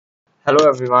Hello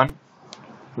everyone,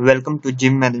 welcome to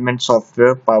Gym Management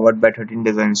Software powered by 13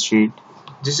 Design Street.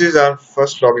 This is our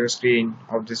first login screen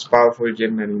of this powerful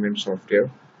gym management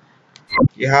software.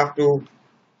 You have to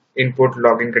input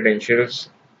login credentials.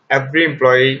 Every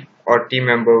employee or team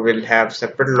member will have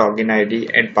separate login ID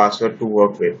and password to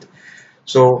work with.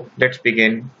 So let's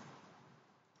begin.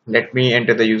 Let me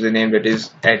enter the username, that is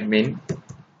admin,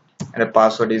 and the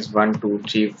password is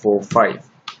 12345.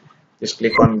 Just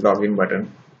click on login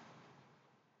button.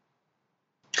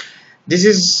 This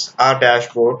is our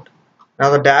dashboard.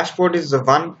 Now the dashboard is the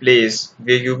one place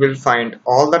where you will find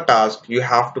all the tasks you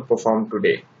have to perform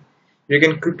today. You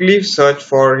can quickly search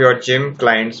for your gym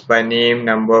clients by name,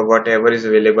 number, whatever is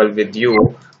available with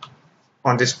you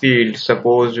on this field.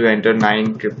 Suppose you enter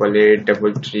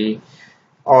 9888833,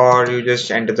 or you just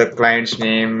enter the client's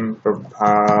name,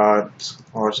 Prabhat,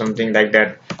 or something like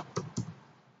that,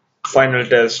 final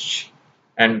test,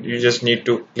 and you just need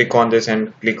to click on this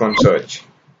and click on search.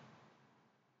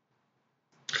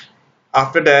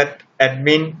 After that,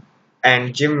 admin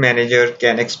and gym manager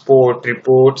can export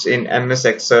reports in MS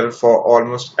Excel for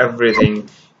almost everything.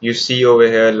 You see over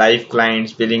here live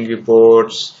clients, billing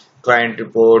reports, client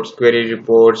reports, query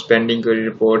reports, pending query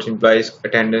reports, employees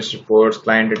attendance reports,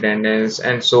 client attendance,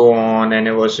 and so on,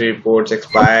 anniversary reports,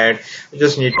 expired. You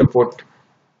just need to put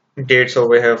dates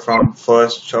over here from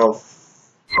 1st of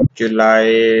July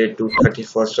to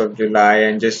 31st of July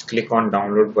and just click on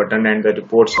download button and the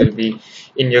reports will be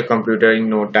in your computer in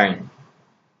no time.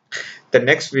 The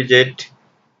next widget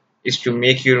is to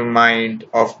make you remind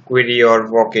of query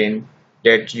or walk-in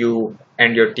that you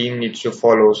and your team needs to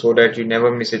follow so that you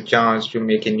never miss a chance to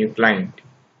make a new client.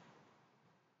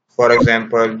 For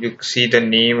example, you see the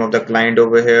name of the client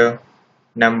over here,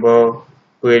 number,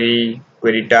 query,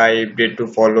 query type, date to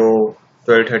follow,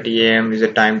 12:30 a.m. is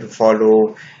the time to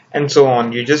follow, and so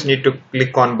on. You just need to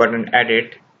click on button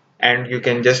edit and you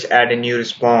can just add a new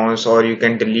response, or you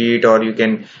can delete, or you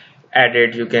can add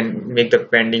it, you can make the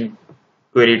pending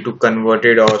query to convert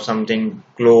it or something,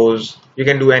 close. You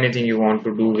can do anything you want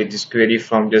to do with this query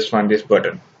from just this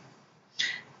button.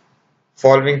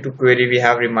 Following to query, we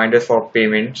have reminders for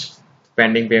payments,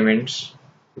 pending payments.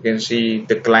 You can see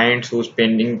the clients whose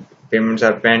pending payments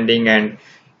are pending and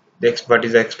what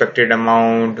is the expected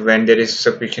amount, when there is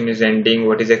subscription is ending,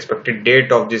 what is the expected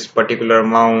date of this particular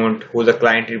amount, who is the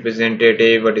client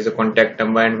representative, what is the contact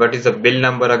number, and what is the bill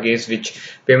number against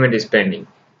which payment is pending.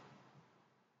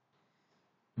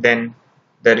 Then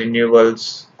the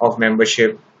renewals of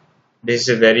membership. This is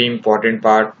a very important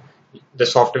part. The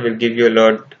software will give you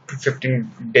alert 15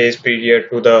 days period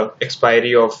to the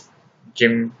expiry of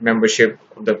gym membership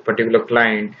of the particular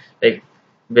client, like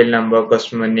bill number,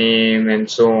 customer name, and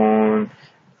so on,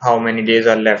 how many days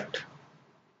are left.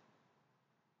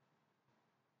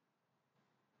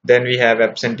 Then we have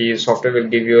absentees. Software will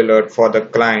give you alert for the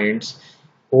clients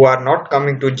who are not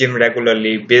coming to gym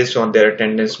regularly based on their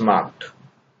attendance marked.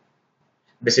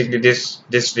 Basically, this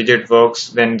widget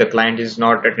works when the client is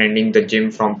not attending the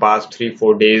gym from past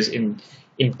 3-4 days in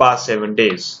past 7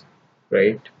 days,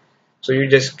 right? So you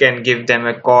just can give them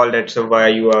a call, that's why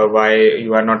you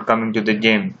are not coming to the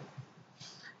gym.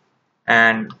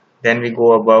 And then we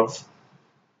go above.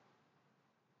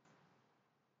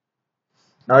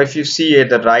 Now if you see at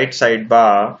the right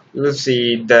sidebar, you will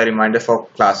see the reminder for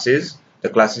classes, the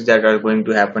classes that are going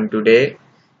to happen today,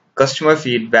 customer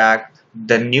feedback,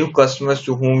 the new customers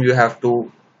to whom you have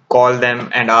to call them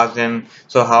and ask them,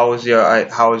 so how's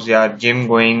your gym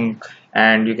going,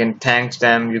 and you can thank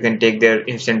them, you can take their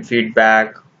instant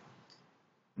feedback.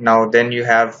 Now then you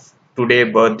have today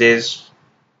birthdays,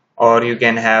 or you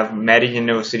can have marriage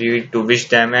anniversary to wish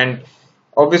them, and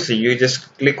obviously you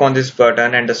just click on this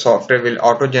button and the software will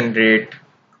auto generate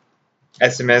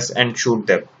SMS and shoot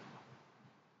them.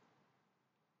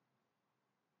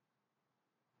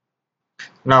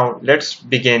 Now let's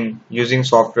begin using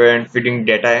software and feeding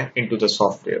data into the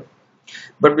software.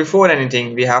 But before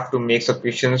anything, we have to make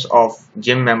subscriptions of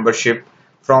gym membership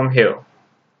from here.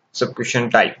 Subscription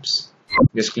types.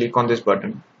 Just click on this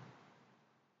button.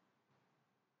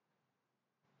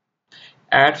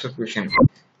 Add subscription.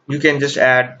 You can just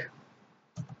add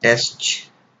test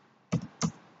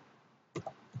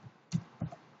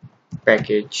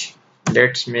package.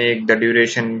 Let's make the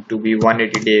duration to be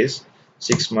 180 days,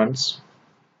 6 months.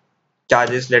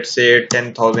 Charges, let's say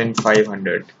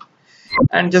 10,500,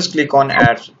 and just click on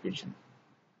add subscription.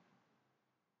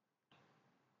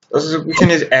 The subscription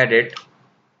is added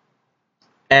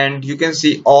and you can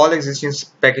see all existing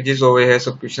packages over here,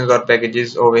 subscriptions or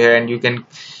packages over here, and you can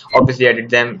obviously edit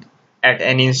them at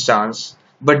any instance,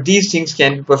 but these things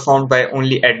can be performed by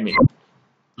only admin.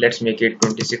 Let's make it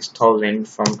 26,000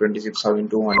 from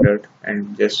 26,200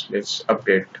 and just let's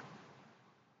update.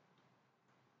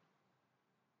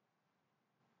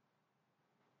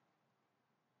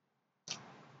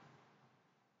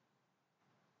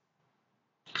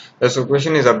 The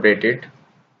subscription is updated.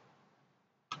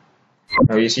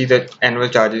 Now you see that annual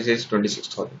charges is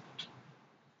 26,000.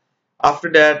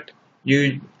 After that,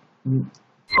 you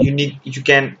you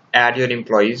can add your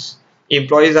employees.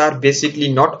 Employees are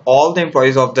basically not all the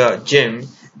employees of the gym,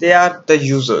 they are the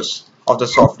users of the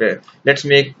software. Let's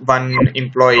make one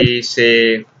employee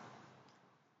say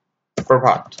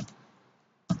Prabhat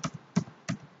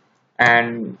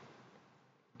and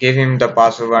give him the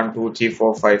password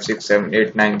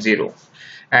 123456789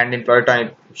 and employee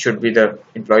type should be the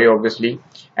employee obviously,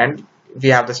 and we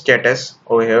have the status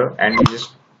over here and you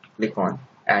just click on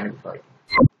add employee.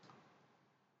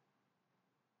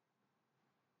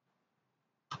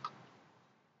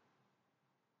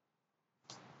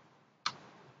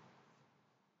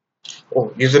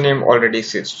 Oh, username already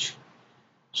exists.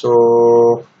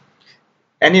 So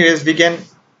anyways, we can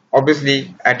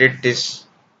obviously edit this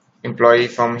employee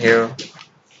from here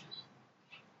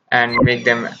and make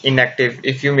them inactive.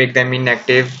 If you make them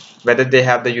inactive, whether they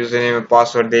have the username or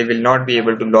password, they will not be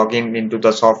able to log in into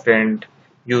the software and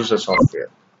use the software.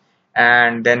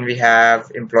 And then we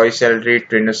have employee salary,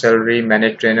 trainer salary,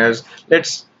 manage trainers.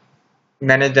 Let's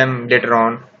manage them later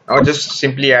on, or just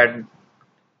simply add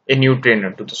a new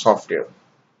trainer to the software.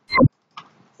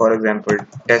 For example,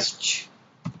 test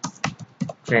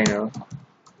trainer.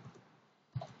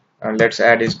 Let's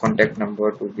add his contact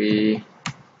number to be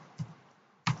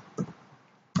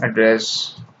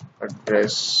address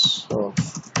of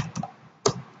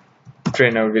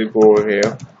trainer will go over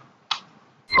here.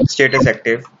 Status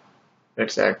active.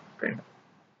 Let's add trainer.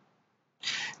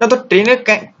 Now the trainer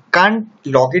can't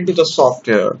log into the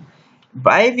software.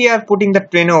 Why we are putting the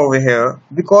trainer over here?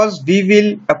 Because we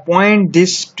will appoint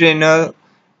this trainer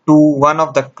to one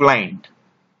of the client.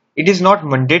 It is not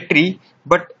mandatory,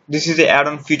 but this is a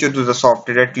add-on feature to the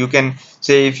software that you can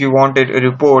say if you wanted a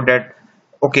report that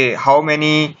okay, how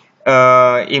many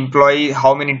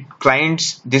how many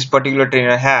clients this particular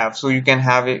trainer have, so you can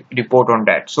have a report on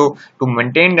that. So to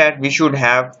maintain that, we should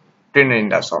have trainer in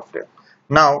the software.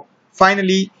 Now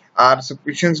finally, our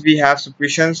subscriptions, we have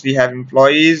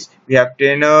employees, we have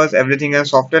trainers, everything in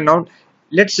software. Now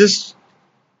let's just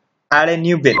add a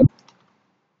new bill.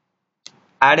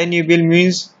 Add a new bill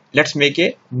means let's make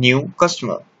a new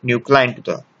customer, new client to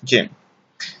the gym.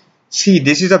 See,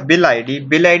 this is a bill ID.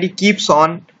 Bill ID keeps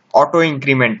on auto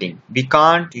incrementing. We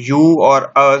can't, you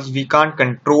or us, we can't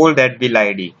control that bill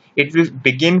ID. It will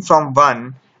begin from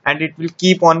 1 and it will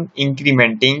keep on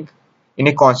incrementing in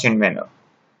a constant manner.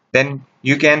 Then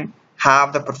you can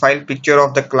have the profile picture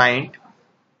of the client.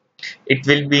 It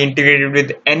will be integrated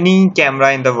with any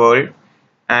camera in the world.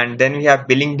 And then we have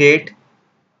billing date.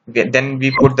 Then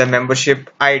we put the membership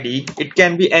ID. It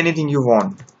can be anything you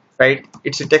want, right?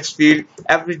 It's a text field.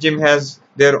 Every gym has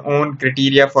their own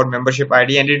criteria for membership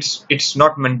ID and it's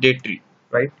not mandatory,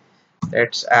 right?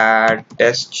 Let's add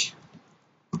test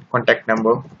contact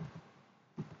number.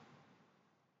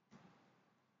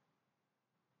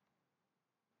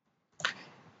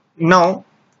 Now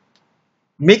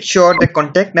make sure the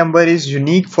contact number is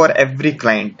unique for every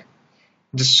client.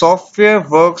 The software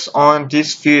works on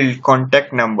this field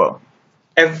contact number.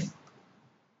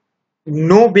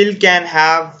 No bill can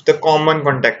have the common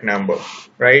contact number,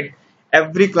 right?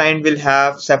 Every client will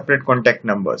have separate contact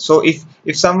number. So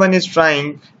if someone is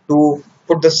trying to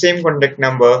put the same contact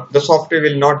number, the software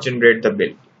will not generate the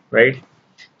bill, right?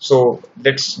 So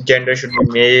let's gender should be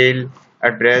male,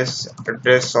 address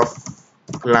of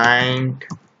client,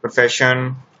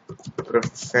 profession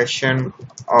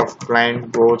of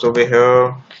client goes over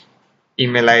here,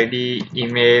 email ID,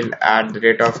 email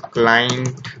 @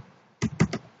 client.com,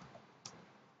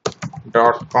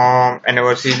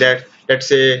 anniversary, that let's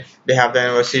say they have the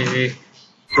anniversary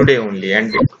today only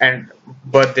and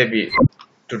birthday be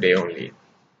today only.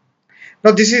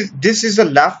 Now this is the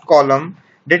left column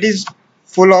that is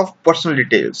full of personal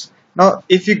details. Now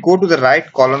if we go to the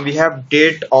right column, we have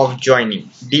date of joining,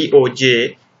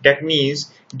 DOJ, that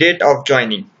means date of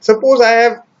joining. Suppose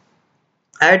I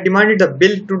had demanded the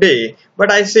bill today,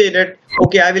 but I say that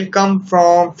okay, I will come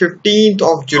from 15th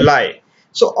of July.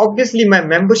 So obviously my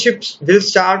memberships will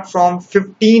start from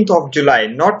 15th of July,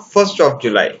 not 1st of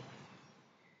July.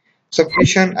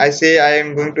 Subscription, I say I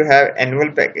am going to have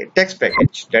annual package, text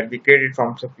package that we created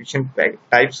from subscription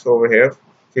types over here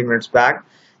few minutes back.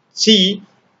 See,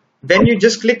 when you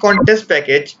just click on test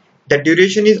package, the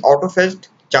duration is auto fetched,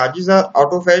 charges are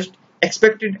auto fetched,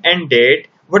 expected end date,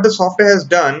 what the software has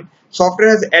done, software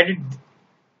has added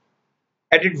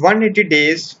 180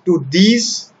 days to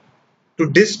this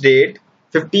date,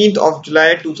 15th of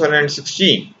July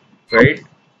 2016, right?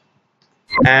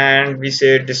 And we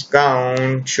say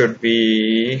discount should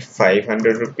be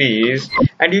 500 rupees,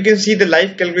 and you can see the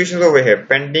live calculations over here.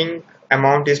 Pending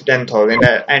amount is 10,000,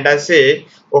 and I say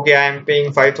okay, I am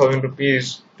paying 5,000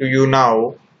 rupees to you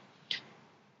now,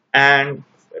 and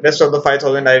rest of the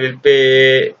 5,000 I will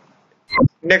pay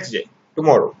next day,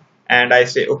 tomorrow. And I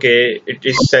say okay, it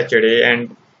is Saturday,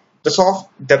 and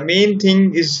the main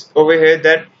thing is over here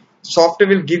that software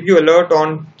will give you alert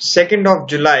on 2nd of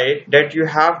July that you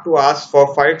have to ask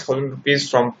for 5,000 rupees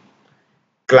from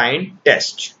client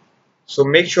test. So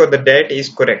make sure the date is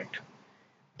correct.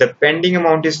 The pending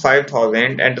amount is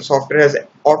 5,000, and the software has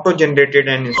auto generated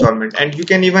an installment, and you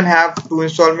can even have 2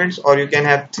 installments or you can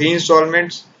have 3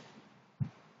 installments,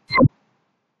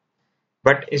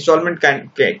 but installment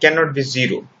cannot be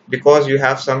zero because you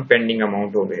have some pending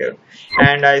amount over here.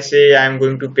 And I say I am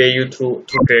going to pay you through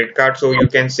credit card, so you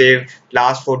can save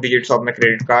last 4 digits of my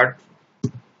credit card.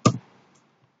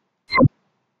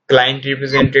 Client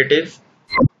representative,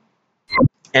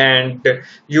 and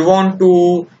you want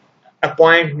to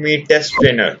appoint me test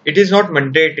trainer. It is not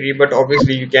mandatory, but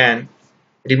obviously you can.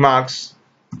 Remarks: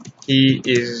 he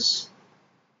is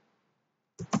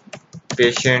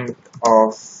patient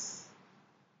of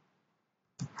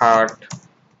heart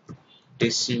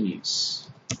disease.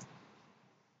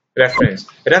 Reference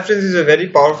is a very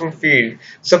powerful field.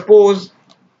 Suppose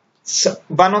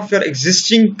one of your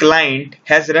existing client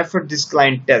has referred this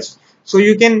client test, so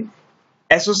you can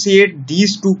associate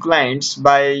these two clients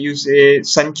by, you say,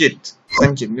 Sanchit,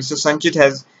 Mr. Sanchit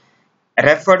has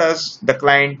referred us the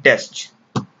client test,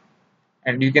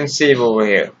 and you can save over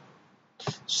here.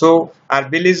 So our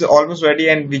bill is almost ready,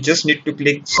 and we just need to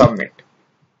click submit.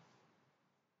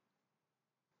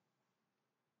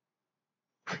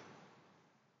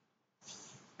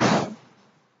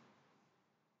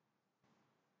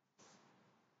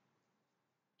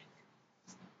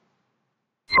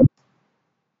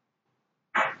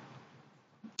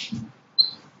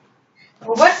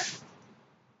 What?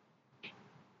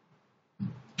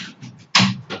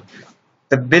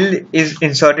 The bill is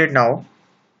inserted now.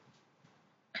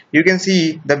 You can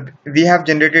see that we have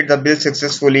generated the bill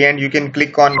successfully, and you can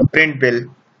click on print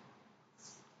bill.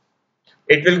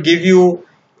 It will give you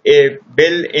a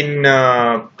bill in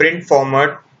print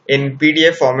format, in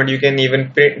PDF format. You can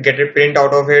even get a print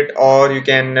out of it, or you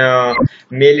can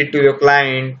mail it to your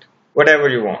client, whatever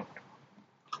you want.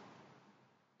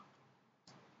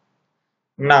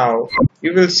 Now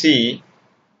you will see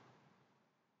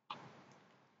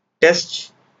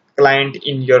test client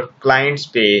in your clients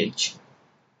page.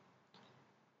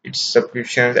 Its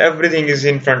subscriptions, everything is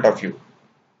in front of you,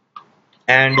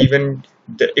 and even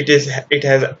it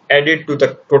has added to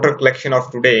the total collection of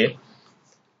today.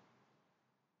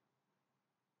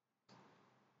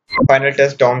 Final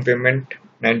test down payment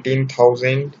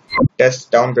 19,000. Test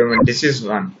down payment, this is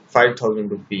one, 5,000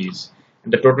 rupees.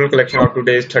 And the total collection of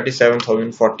today is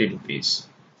 37,040 rupees.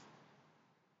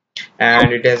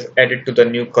 And it has added to the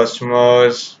new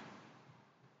customers.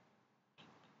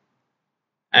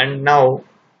 And now,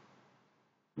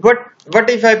 what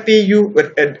if I pay you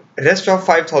rest of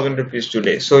 5,000 rupees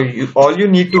today? So all you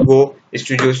need to go is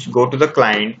to just go to the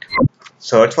client,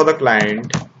 search for the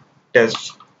client,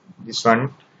 test this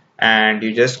one, and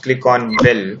you just click on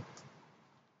bill,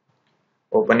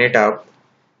 open it up,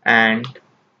 and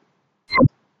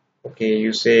okay,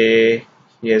 you say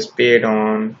he has paid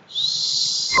on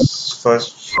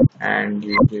first, and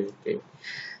you will pay.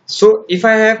 So if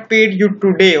I have paid you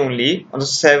today only on the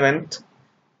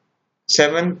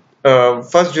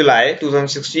 1st July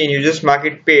 2016, you just mark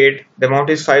it paid, the amount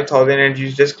is 5,000, and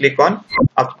you just click on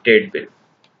update bill.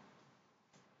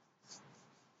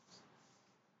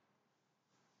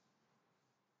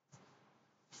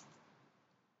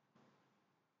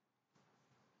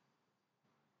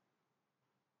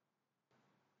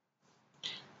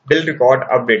 Bill record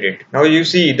updated. Now you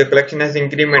see the collection has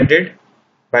incremented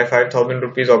by 5,000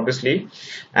 rupees obviously,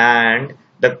 and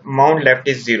the amount left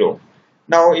is 0.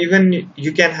 Now even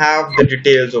you can have the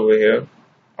details over here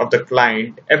of the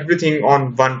client, everything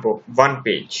on one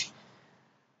page.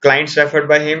 Clients referred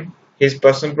by him, his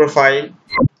personal profile,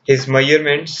 his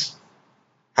measurements,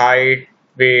 height,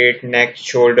 weight, neck,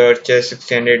 shoulder, chest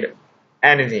extended,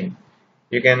 anything.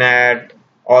 You can add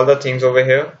all the things over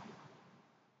here.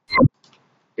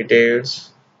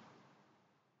 Details,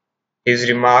 his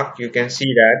remark, you can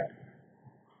see that,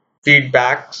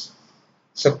 feedbacks,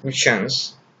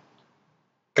 submissions,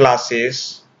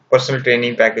 classes, personal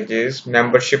training packages,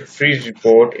 membership free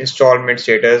report, installment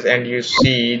status, and you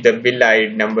see the bill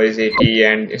ID number is 80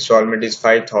 and installment is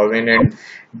 5,000 and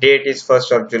date is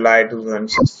 1st of July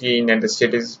 2016 and the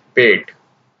status is paid.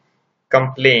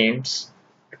 Complaints,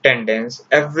 attendance,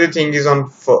 everything is on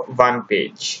one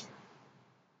page.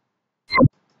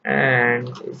 And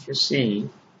if you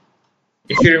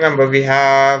remember, we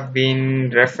have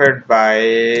been referred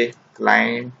by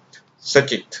client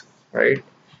Sachit, right?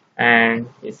 And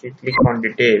if you click on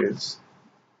details,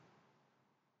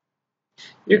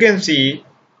 you can see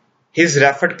his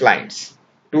referred clients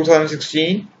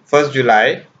 2016 1st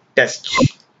July test,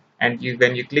 and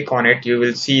when you click on it you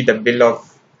will see the bill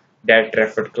of that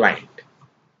referred client.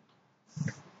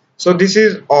 So this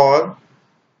is all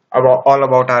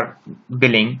about our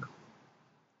billing.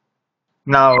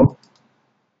 Now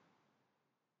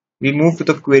we move to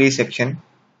the query section.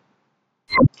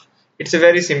 It's a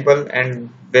very simple and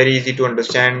very easy to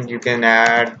understand. You can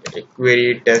add a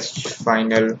query test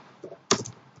final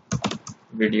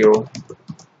video,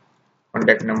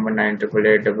 contact number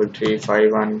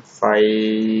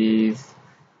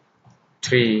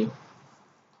 98883351553,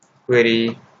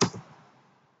 query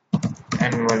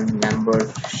annual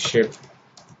membership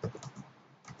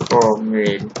for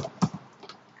mail.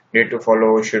 Date to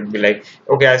follow should be like,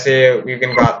 okay, I say you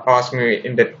can ask me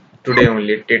in the today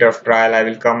only. Date of trial, I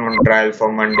will come on trial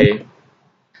for Monday,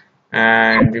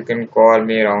 and you can call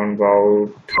me around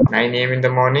about 9 a.m. in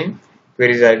the morning.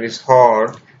 Query type is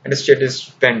hot and the status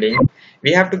is pending.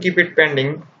 We have to keep it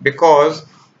pending because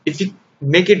if you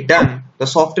make it done, the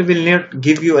software will not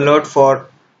give you alert for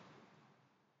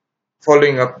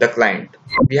following up the client.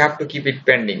 We have to keep it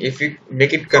pending. If you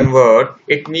make it convert,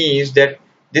 it means that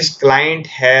this client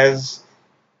has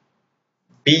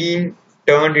been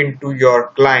turned into your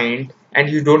client and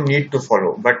you don't need to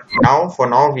follow. But now, for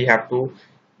now, we have to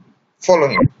follow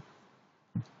him.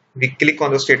 We click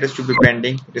on the status to be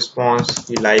pending. Response,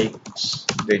 he likes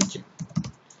the gym,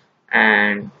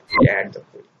 and we add the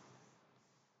query.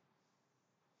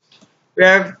 We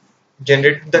have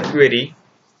generated the query,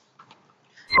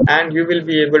 and you will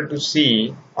be able to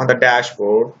see on the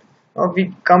dashboard. Now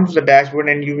we come to the dashboard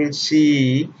and you will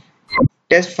see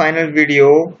test final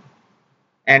video,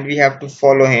 and we have to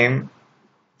follow him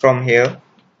from here.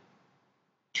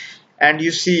 And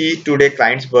you see today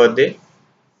client's birthday,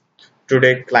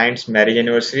 today client's marriage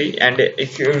anniversary, and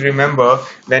if you remember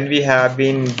when we have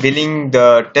been billing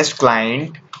the test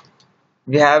client,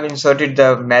 we have inserted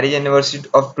the marriage anniversary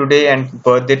of today and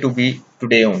birthday to be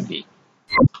today only.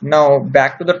 Now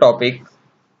back to the topic.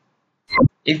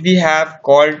 If we have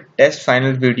called test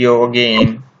final video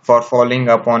again for following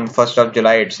up on 1st of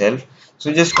July itself,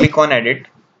 so just click on edit.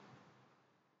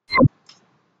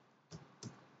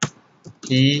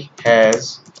 He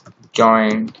has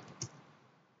joined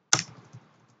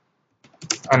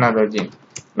another gym.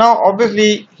 Now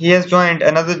obviously he has joined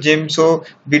another gym, so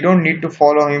we don't need to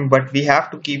follow him, but we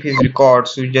have to keep his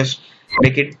records. So just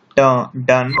make it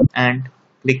done and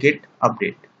click it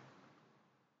update.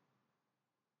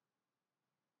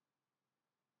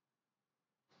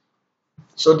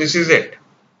 So this is it.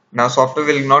 Now software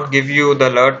will not give you the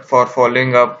alert for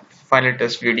following up final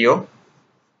test video.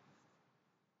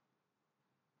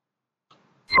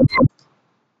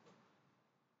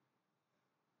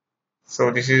 So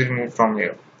this is removed from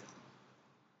here.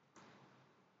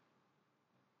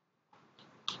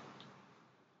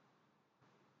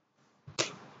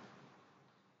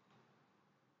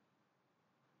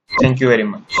 Thank you very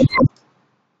much.